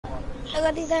I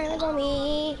got these diamonds on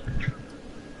me.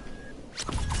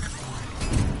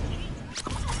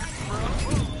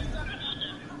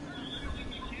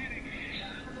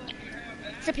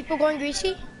 Is there people going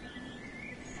greasy?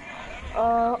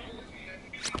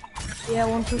 Yeah,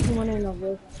 one person went in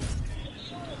over.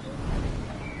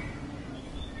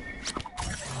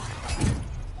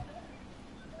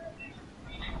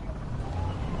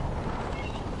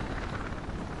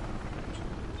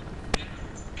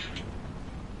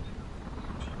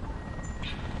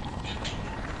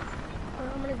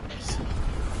 I'm gonna greasy.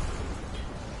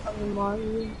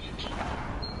 Mario.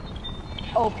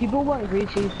 Oh, people want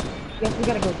greasy. Guess we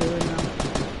gotta go do it now.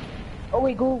 Oh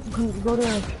wait, go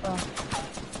to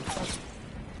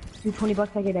do 20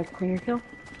 bucks. I get a cleaner kill.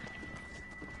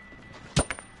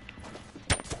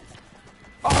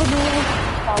 Oh no!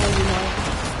 Follow you,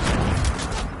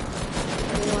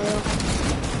 Mario.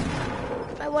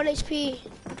 I 1 HP.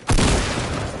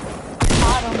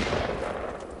 Got him.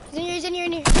 He's in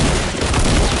here.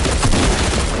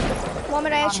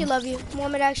 Mohammed, I actually love you.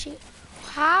 Mohammed, actually.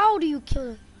 How do you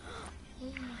kill him?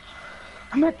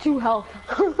 I'm at 2 health.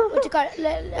 What's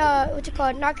it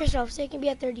called? Knock yourself so you can be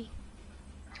at 30.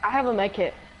 I have a med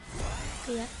kit.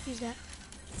 Yeah, use that.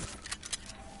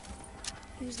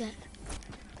 Use that.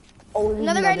 Oh,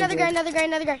 Another guy. Oh,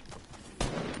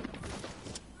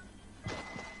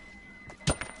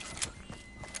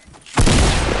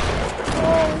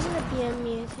 he's gonna PM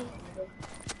me, I think.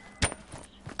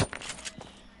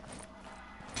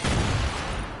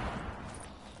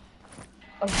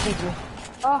 Oh, thank you.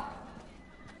 Oh.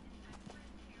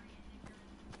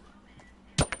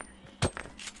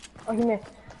 Oh, he missed.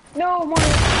 No, Mario.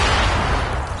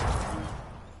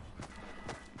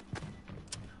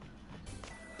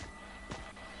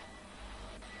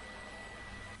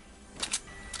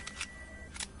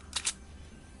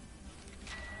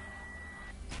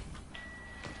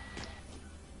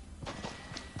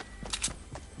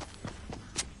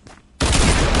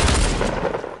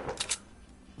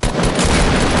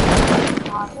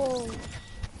 Oh.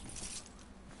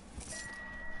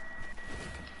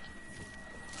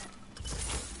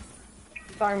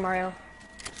 Sorry, Mario.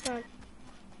 Fine.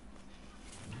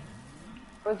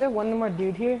 Was there one more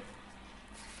dude here?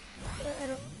 I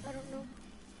don't know.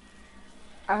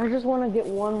 I just want to get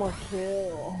one more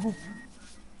kill.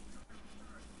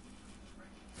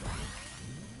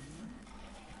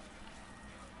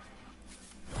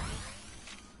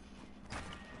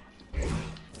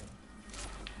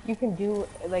 You can do,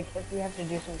 like, if we have to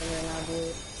do something right now, do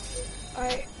it.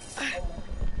 Alright.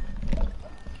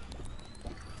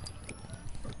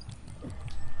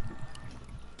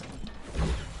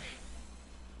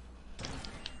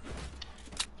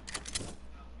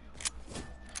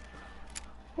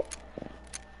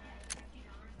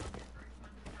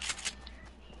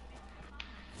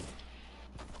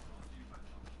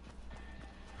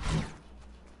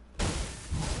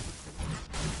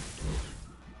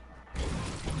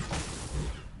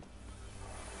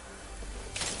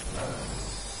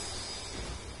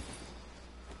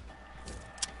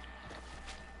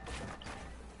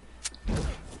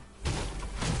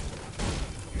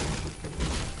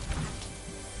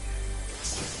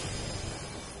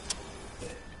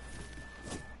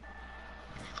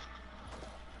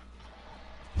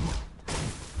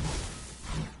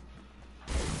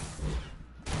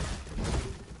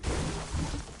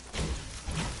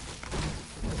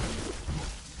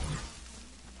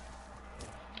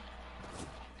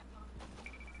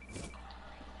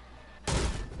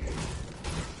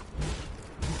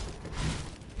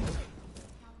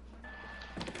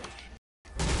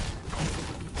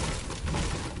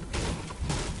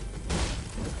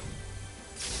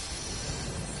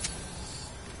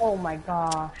 Oh my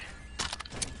gosh.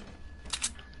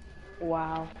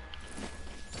 Wow.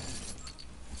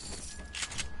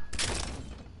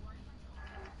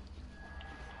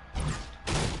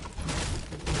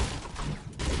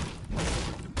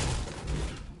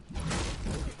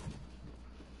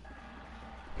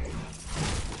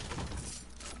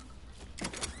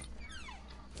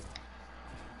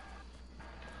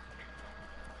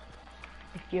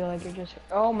 I feel like you're just,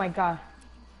 oh my god.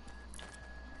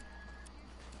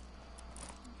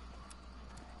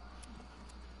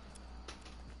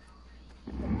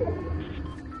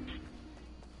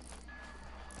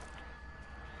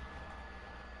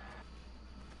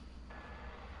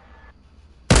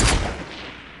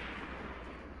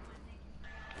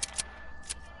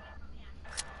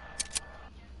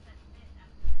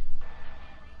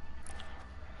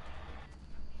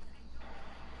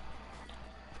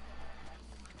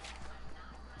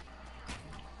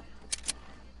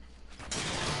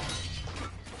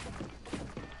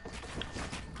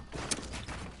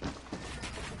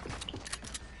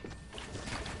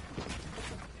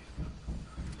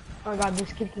 my god,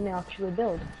 this kid can actually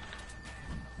build.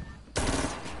 Look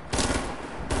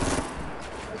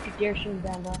at your shoes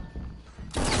down, bro.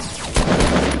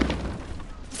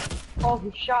 Oh,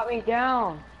 he shot me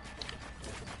down.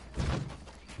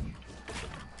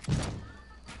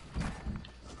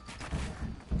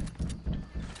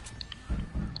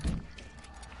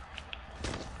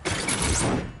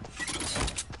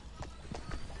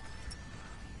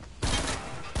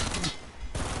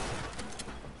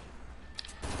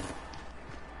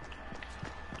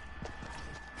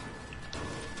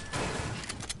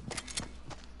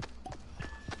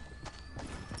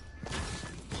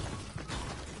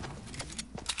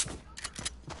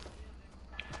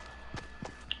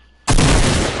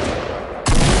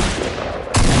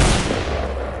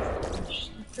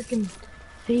 Freaking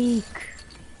fake.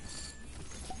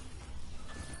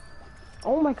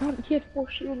 Oh my god, he had 4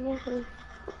 shield walkers.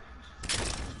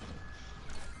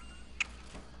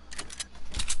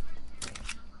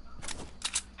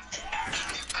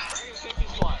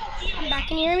 I'm back.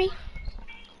 Can you hear me?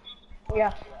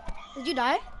 Yeah, Did you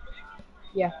die?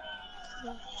 yeah.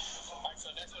 No. Alright, so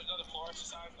next one, another core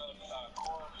exercise, another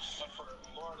core, but for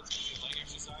Laura, it's going to be a leg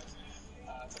exercise.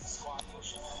 It's like a squat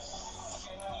motion.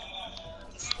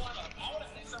 Squat up. I want to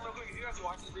say something real quick. If you guys are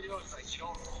watching the video, it's like you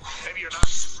don't, maybe you're not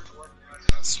super into working out,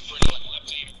 you're not super into like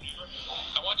lifting or whatever.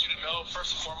 I want you to know,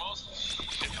 first and foremost,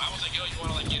 if I was like, yo, you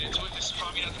want to like get into it, this is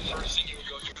probably not the first thing you would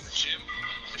go do in the gym.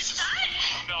 This is,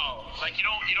 no, like you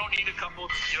don't need a couple,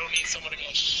 you don't need someone to go,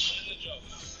 this is a joke.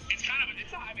 It's kind of,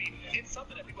 it's not, I mean, it's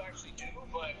something that people actually do,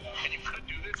 but, and you could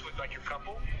do this with like your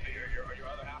couple, your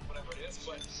other half, whatever it is,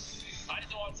 but I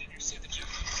just don't want to see if you see at the gym,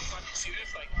 sometimes you see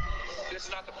this, like, this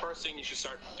is not the first thing you should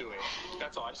start doing.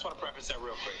 That's all. I just want to preface that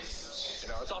real quick. You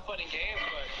know, it's all fun and games,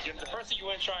 but the first thing you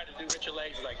wouldn't try to do with your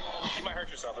legs is like, you might hurt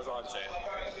yourself, that's all I'm saying.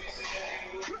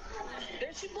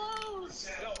 There she blows!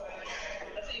 No,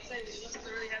 that's what you say, she looks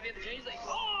really heavy at the gym, he's like,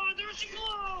 oh, there she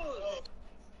blows!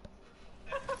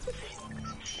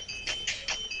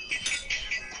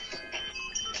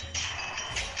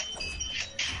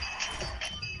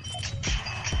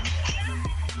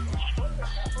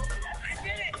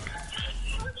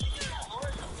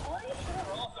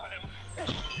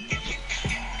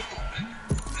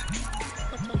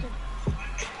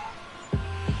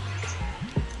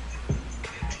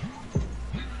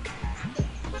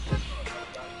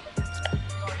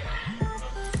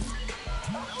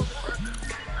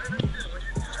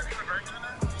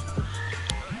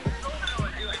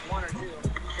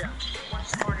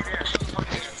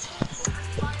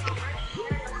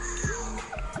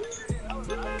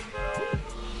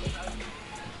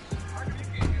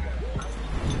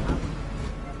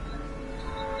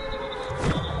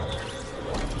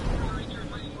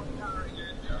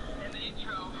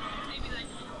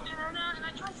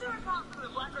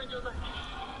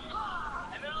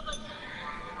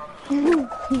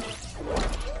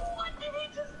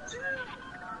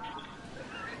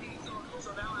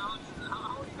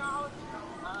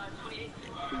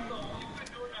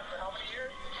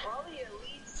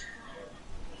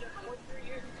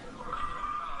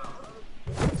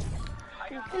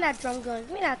 Give me that drum gun.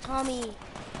 Give me that Tommy.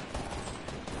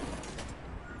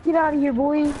 Get out of here,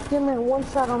 boy. Get my one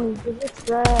shot on me. It's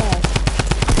trash.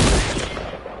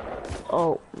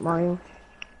 Oh, Mario.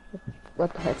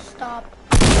 What the heck? Stop.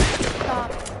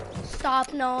 Stop.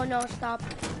 Stop. No, no, stop.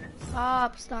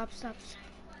 Stop, stop, stop.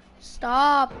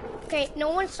 Stop. Okay, no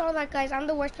one saw that, guys. I'm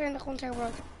the worst player in the whole entire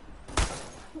world.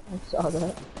 I saw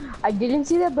that. I didn't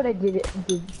see that, but I did it.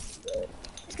 It's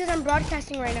because I'm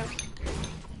broadcasting right now.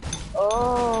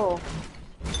 Oh.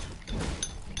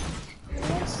 No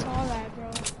one saw that,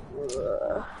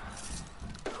 bro.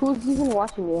 Who's even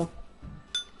watching you?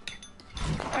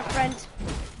 My friend.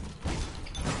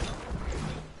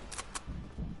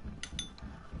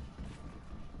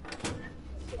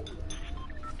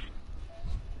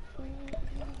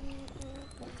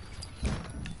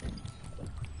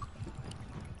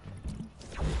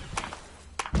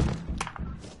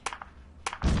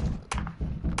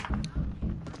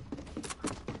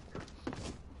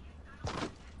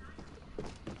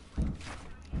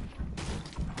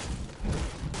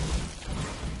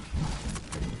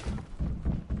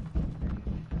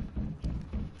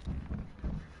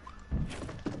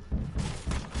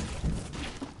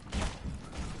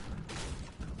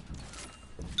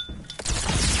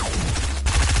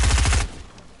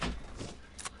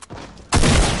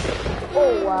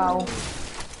 Oh, wow.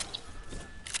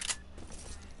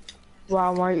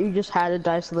 Wow, Mario, you just had to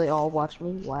die so they all watch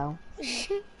me? Wow.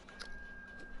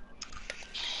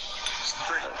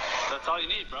 That's all you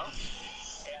need, bro.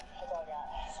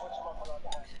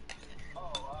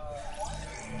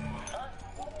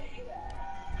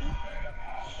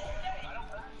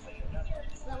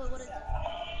 What is it?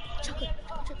 Chocolate.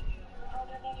 Chocolate.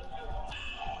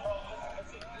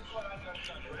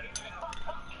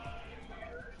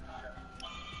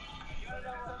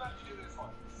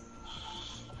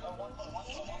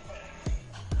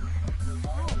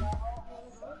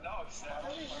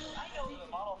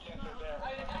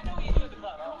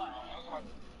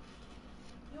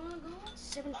 You wanna go?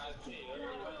 750.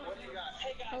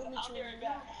 I'll meet you in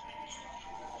there.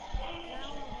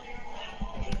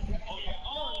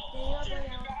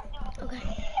 Okay.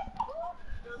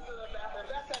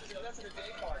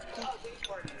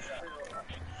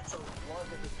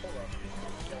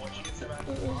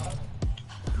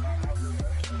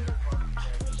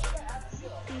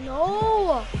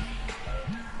 No.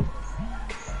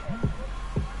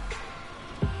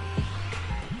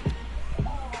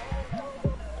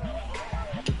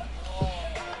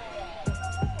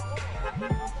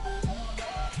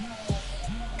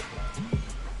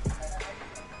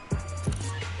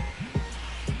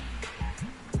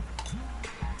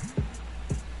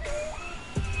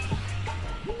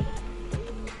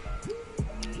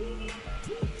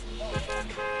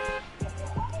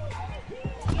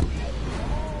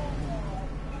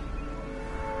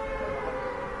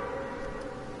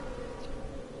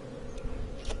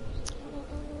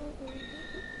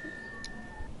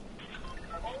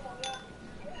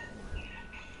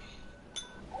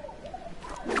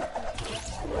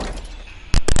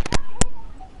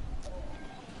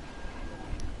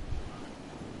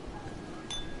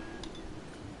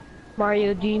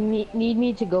 Mario, do you need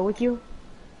me to go with you?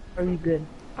 Or are you good?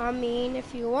 I mean,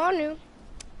 if you want to.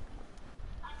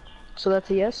 So that's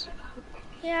a yes?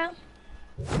 Yeah.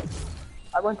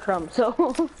 I went Trump, so...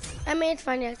 I mean, it's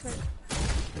fine. Yeah, it's fine.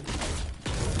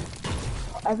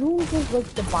 Everyone goes like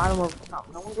the bottom of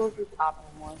Trump. No one goes to the top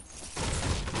anymore.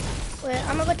 Wait,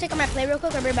 I'm gonna go take out my play real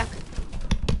quick. I'll be back.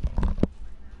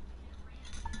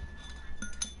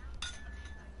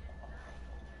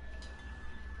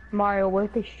 Mario, what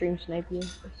if they stream snipe you?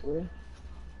 I swear.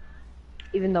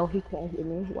 Even though he can't hear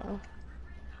me. Wow.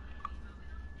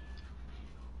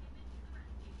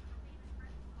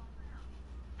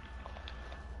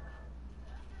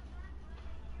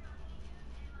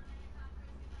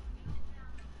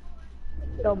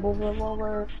 Double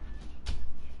revolver.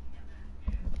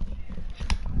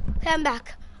 Okay, I'm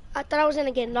back. I thought I was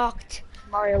gonna get knocked.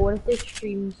 Mario, what if they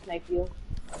stream snipe you?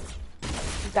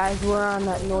 Guys, we're on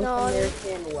that North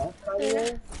American West, by the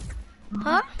way.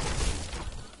 Huh?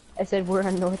 I said we're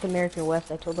on North American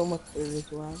West. I told them what servers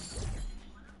we're on.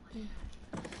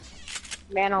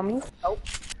 Man on me. Oh.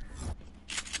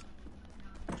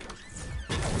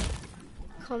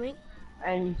 Coming.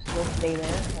 And you still stay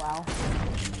there. Wow.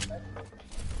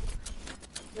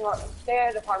 You know what? Stay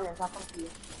at the apartment. I'll come to you.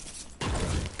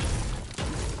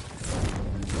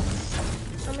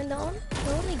 I mean, the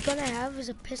only gun I have is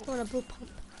a pistol and a blue pump.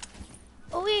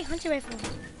 Oh yay, hunter rifle.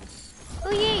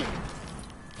 Oh yay.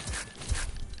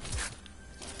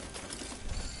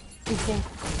 You think?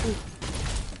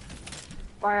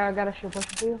 Why I gotta shoot push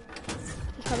to you?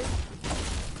 I'm coming.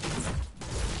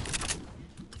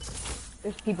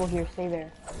 There's people here. Stay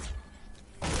there.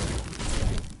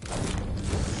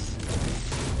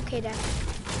 Okay, Dad.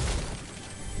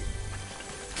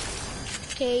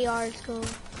 Okay, let's go.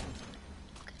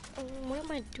 What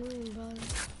am I doing,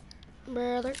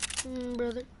 brother?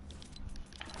 Brother.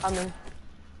 Coming.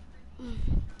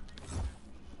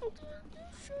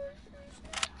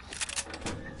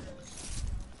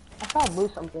 I saw blue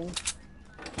something.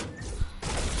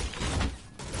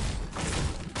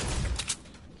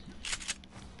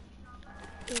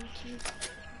 Thank you.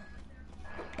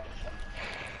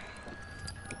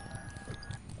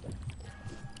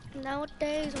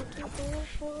 Nowadays, I'm too cool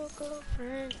for a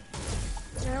girlfriend.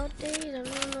 Nowadays, I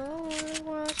don't know what I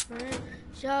want, friend.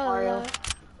 Mario.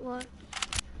 What?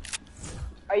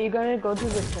 Are you gonna go to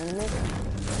the tournament?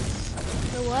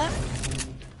 The what?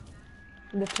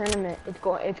 The tournament.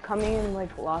 It's coming in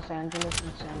like Los Angeles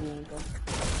and San Diego.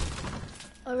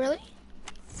 Oh, really?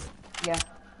 Yeah.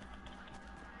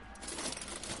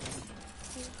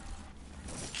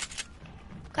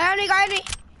 Guy on me.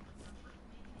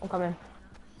 I'm coming.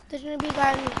 There's gonna be a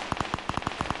guy on me.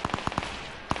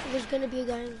 There's gonna be a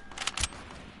guy on me.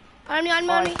 On me. I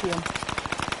see him.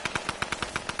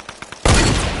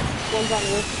 One's on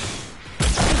you.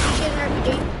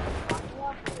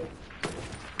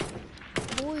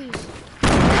 Boys.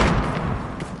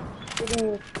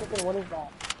 What is that?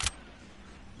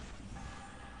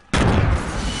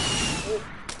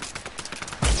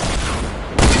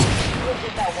 Look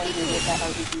at that one dude with that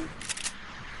RPG.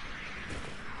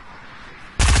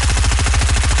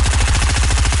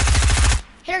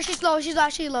 her. She's low. She's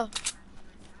actually low.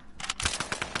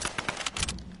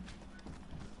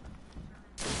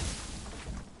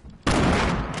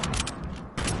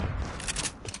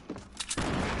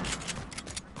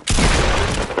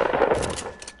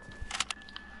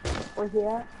 Where's he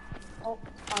at? Oh,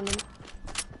 found him.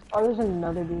 Oh, there's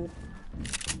another dude.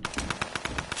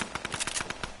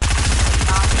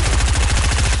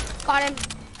 Got him.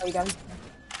 Oh, you got him?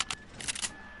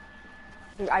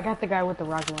 Dude, I got the guy with the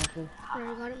rocket launcher.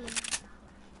 Alright, got him.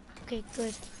 Okay,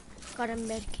 good. Got a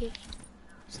med kit.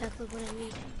 Exactly what I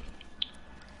need.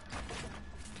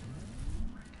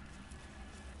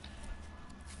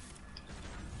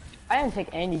 I didn't take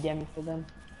any damage for them.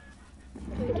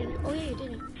 No, you didn't. Oh yeah, you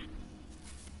didn't.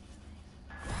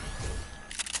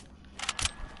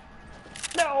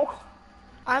 No!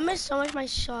 I missed so much my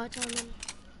shots on them.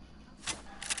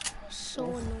 So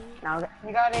annoying. Now,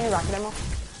 you got any rocket ammo?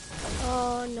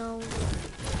 Oh no.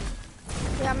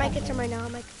 Yeah, I might get some right now. I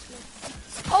might get some.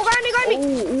 Oh, got me!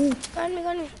 Ooh, ooh. Got me!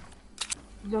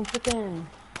 Don't freaking.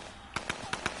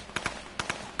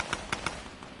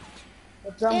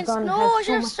 The drum It's, gun no, has I should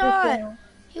so have much saw it. freaking-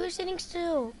 He was sitting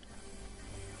still.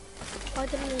 Why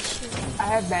didn't I shoot? I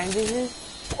have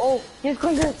bandages. Oh, he's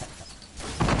clinker.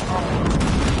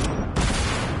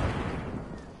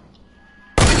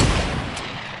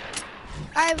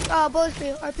 I have bullets for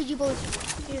you. RPG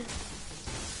bullets. Here.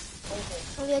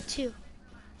 Only had 2.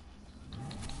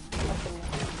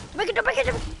 Break it, break it, break it.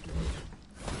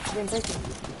 I didn't break it.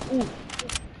 Ooh.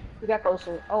 He got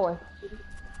closer. Oh,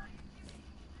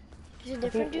 Is it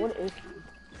different, dude? what is he?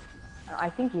 I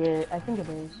think it is.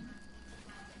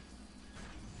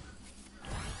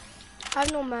 I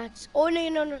have no mats. Oh,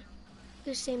 no.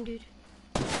 The same dude.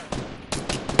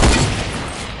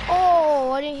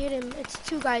 Oh, I didn't hit him. It's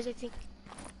 2 guys, I think.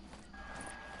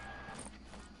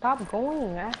 Stop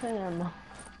going after him.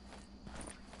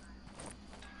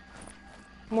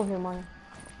 Come over here, Mario.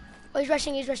 Oh, he's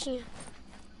rushing you.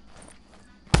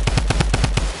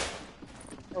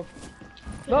 Go.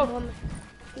 Go. Go.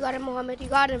 You got him, Mohammed. You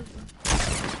got him.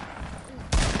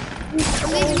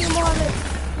 I'm leaving you, Mohammed.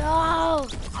 No.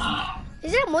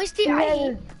 Is it moisty?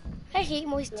 Yeah. I hate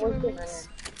moisty roommates.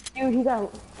 Dude, he got.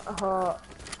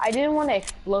 I didn't want to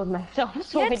explode myself,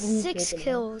 so He I had didn't 6 take it.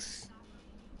 kills.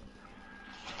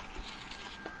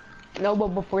 No, but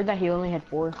before that, he only had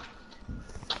 4.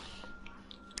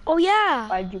 Oh, yeah.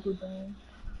 Why'd you go down?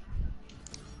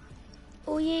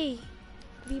 Oh, yay.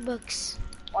 V-Bucks.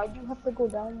 Why'd you have to go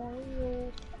down,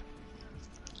 Mario?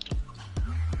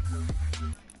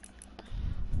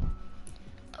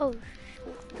 Oh,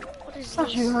 what is I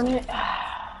this? should run it.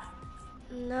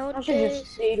 No, I should just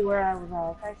stayed where I was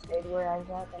at. If I stayed where I was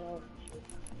at, then I would.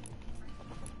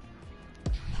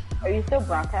 Are you still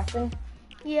broadcasting?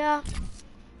 Yeah.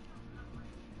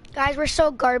 Guys, we're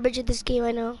so garbage at this game,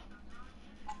 I know.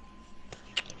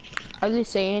 Are they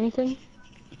saying anything?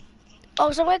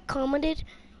 Oh, someone commented.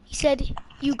 He said,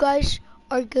 you guys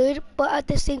are good, but at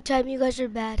the same time, you guys are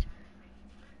bad.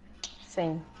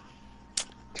 Same.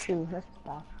 True, that's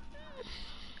bad.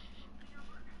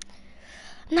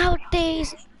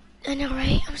 Nowadays, I know,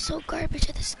 right? I'm so garbage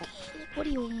at this game. Like, what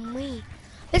do you mean?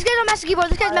 This guy's on master keyboard.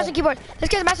 This guy's master keyboard. This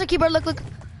guy's master keyboard. Look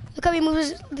how he moves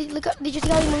his, look, did you see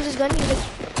how he moves his gun? He's like,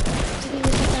 he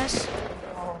moves so fast.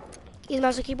 He's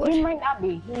master keyboard. He might not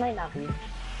be.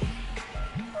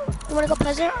 You wanna go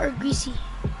pleasant or greasy?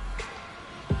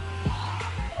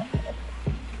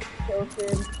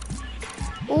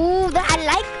 Ooh, I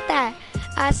like that.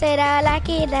 I said I like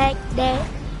it like that.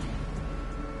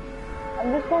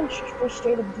 I'm just going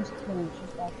straight up just killing.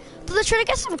 So let's try to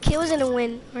get some kills and a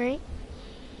win, right?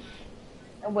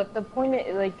 And what the point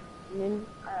is, like, I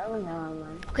don't know,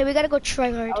 man. Okay, we gotta go try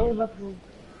hard.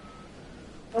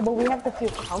 No, but we have to feel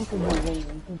comfortable winning.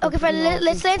 Okay, fine.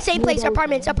 Let's land same place.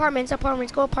 Apartments.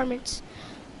 Go apartments.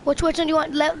 Which one do you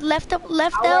want? Left up,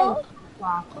 left out?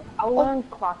 I'll learn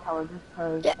clock tower just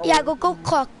cause. Yeah, go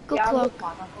clock. Go yeah, clock.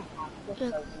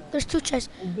 Yeah. There's 2 chests.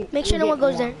 Make sure no one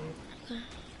goes there. Okay.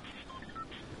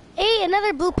 Hey,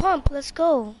 another blue pump. Let's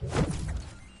go.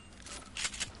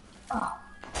 Oh,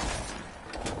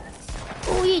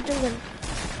 yeah, drinking.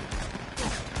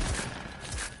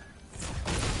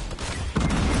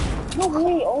 No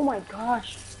way! Oh my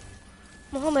gosh!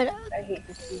 Mohammed, I hate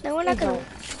this game. no, we're not gonna.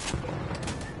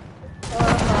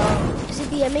 Is it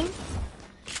DMing?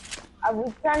 I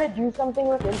was trying to do something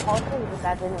with impulses, but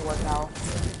that didn't work out. Do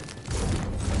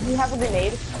you have a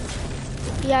grenade?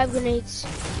 Yeah, I have grenades.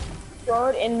 Throw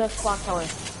it in the clock tower.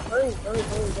 Hurry, go.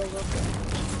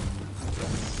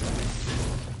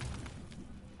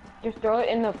 Just throw it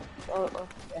in the.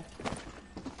 Yeah.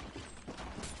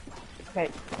 Okay.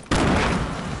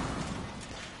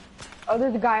 Oh,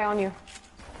 there's a guy on you.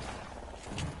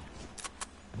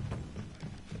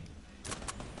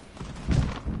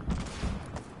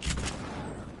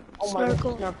 Oh my god,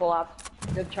 Snorkel. snorkel up.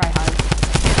 Good try hard.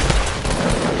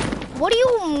 What do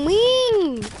you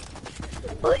mean?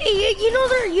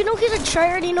 You know he's a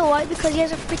tryhard. You know why? Because he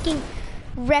has a freaking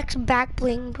Rex back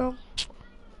bling, bro.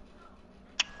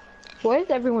 Why is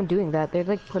everyone doing that? They're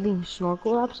like putting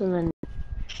snorkel ups and then.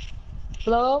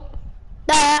 Hello?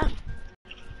 Ah.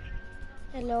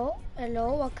 Hello,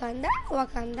 Wakanda,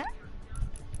 Wakanda.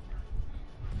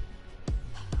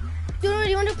 Do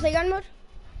you want to do playground mode?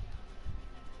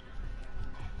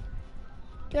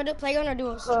 Do you want to do playground or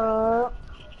duos?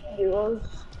 Duos.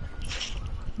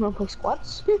 You wanna play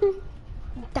squats?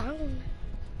 Down.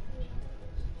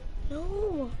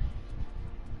 No.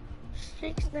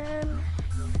 6-9.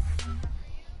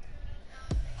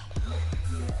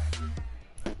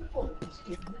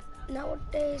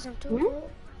 Nowadays I'm too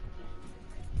old.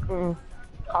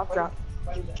 Cough drop.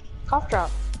 Cough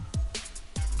drop.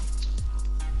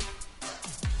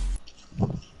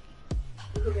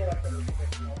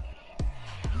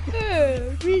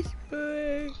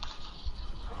 Respect.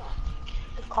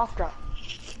 Cough drop.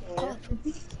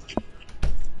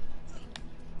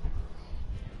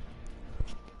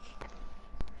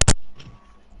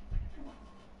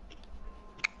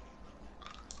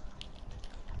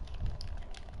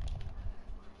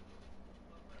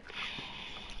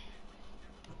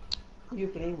 Who you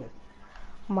playing with?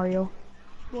 Mario.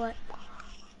 What?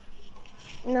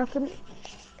 Nothing.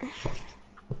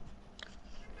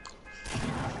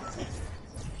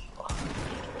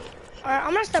 Alright,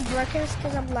 I'm gonna stop broadcast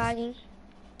because I'm lagging.